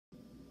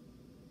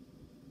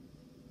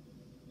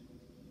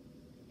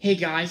Hey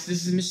guys,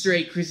 this is Mr.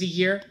 A. Crizzy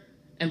here,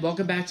 and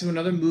welcome back to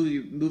another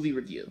movie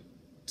review.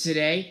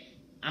 Today,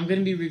 I'm going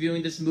to be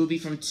reviewing this movie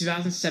from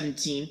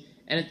 2017,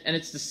 and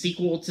it's the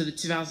sequel to the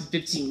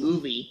 2015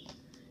 movie,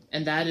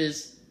 and that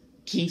is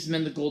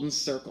Kingsman: The Golden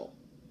Circle.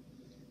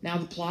 Now,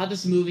 the plot of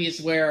this movie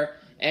is where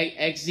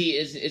Eggsy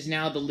is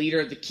now the leader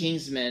of the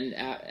Kingsmen,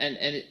 and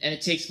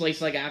it takes place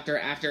like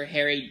after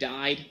Harry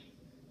died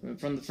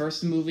from the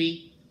first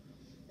movie.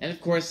 And of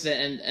course,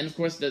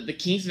 the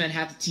Kingsmen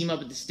have to team up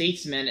with the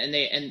Statesmen, and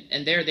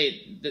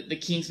the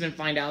Kingsmen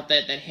find out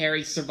that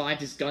Harry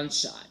survived his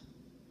gunshot.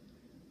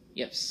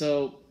 Yep.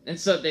 So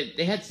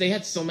they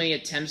had so many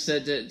attempts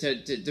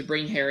to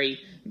bring Harry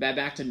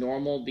back to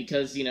normal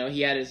because he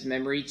had his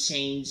memory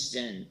changed,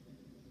 and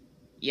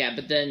yeah.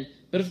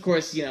 But of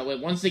course,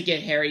 once they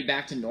get Harry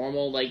back to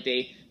normal, like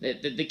the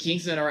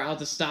Kingsmen are out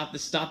to stop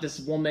this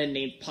woman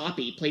named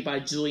Poppy, played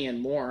by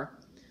Julianne Moore,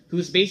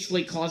 who's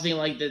basically causing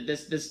like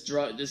this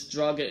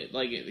drug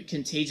like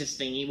contagious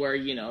thingy where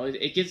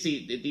it gets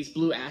these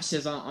blue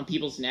ashes on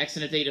people's necks,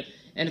 and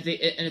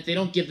if they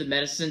don't give the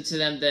medicine to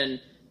them,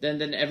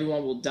 then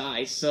everyone will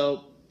die.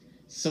 So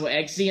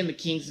Eggsy and the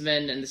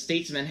Kingsmen and the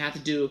Statesmen have to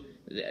do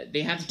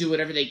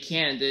whatever they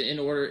can in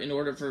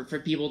order for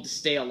people to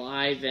stay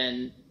alive,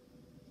 and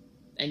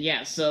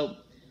yeah. So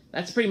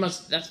that's pretty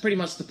much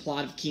the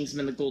plot of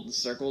Kingsman: The Golden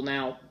Circle.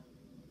 Now,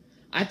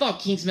 I thought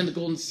Kingsman: The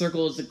Golden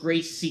Circle is a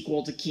great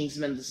sequel to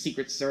Kingsman: The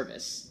Secret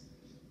Service.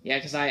 Yeah,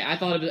 because I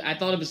thought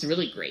it was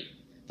really great.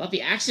 I thought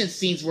the action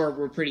scenes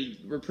were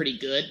pretty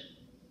good.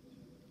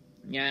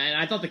 Yeah, and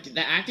I thought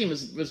the acting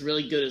was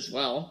really good as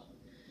well.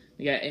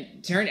 Yeah,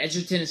 and Taron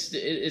Egerton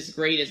is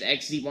great as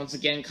Eggsy once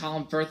again.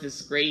 Colin Firth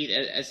is great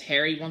as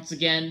Harry once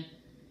again.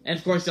 And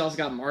of course, you also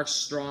got Mark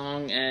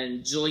Strong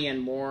and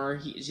Julianne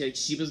Moore.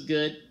 She was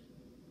good.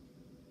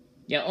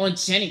 Yeah, oh, and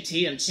Channing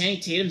Tatum.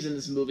 Channing Tatum's in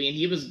this movie, and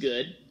he was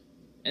good.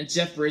 And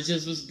Jeff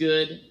Bridges was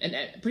good, and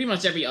pretty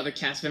much every other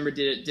cast member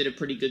did a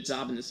pretty good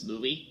job in this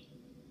movie.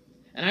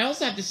 And I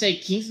also have to say,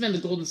 Kingsman: The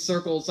Golden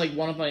Circle is like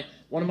one of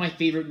my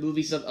favorite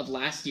movies of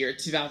last year,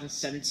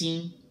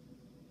 2017.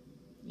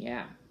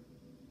 Yeah.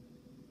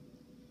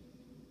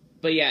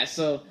 But yeah,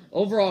 so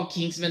overall,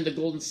 Kingsman: The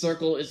Golden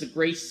Circle is a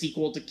great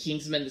sequel to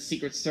Kingsman: The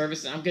Secret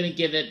Service, and I'm gonna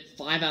give it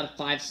 5 out of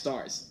 5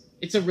 stars.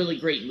 It's a really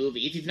great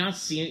movie. If you've not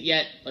seen it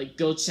yet, like,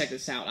 go check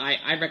this out.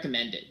 I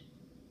recommend it.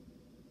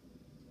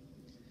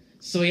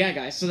 So yeah,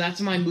 guys, so that's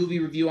my movie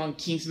review on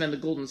Kingsman: The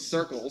Golden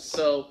Circle.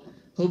 So,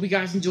 hope you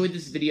guys enjoyed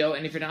this video,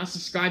 and if you're not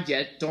subscribed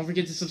yet, don't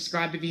forget to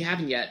subscribe if you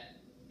haven't yet,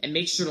 and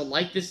make sure to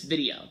like this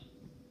video.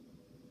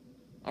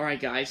 Alright,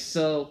 guys,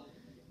 so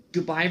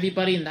goodbye,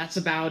 everybody, and that's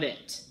about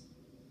it.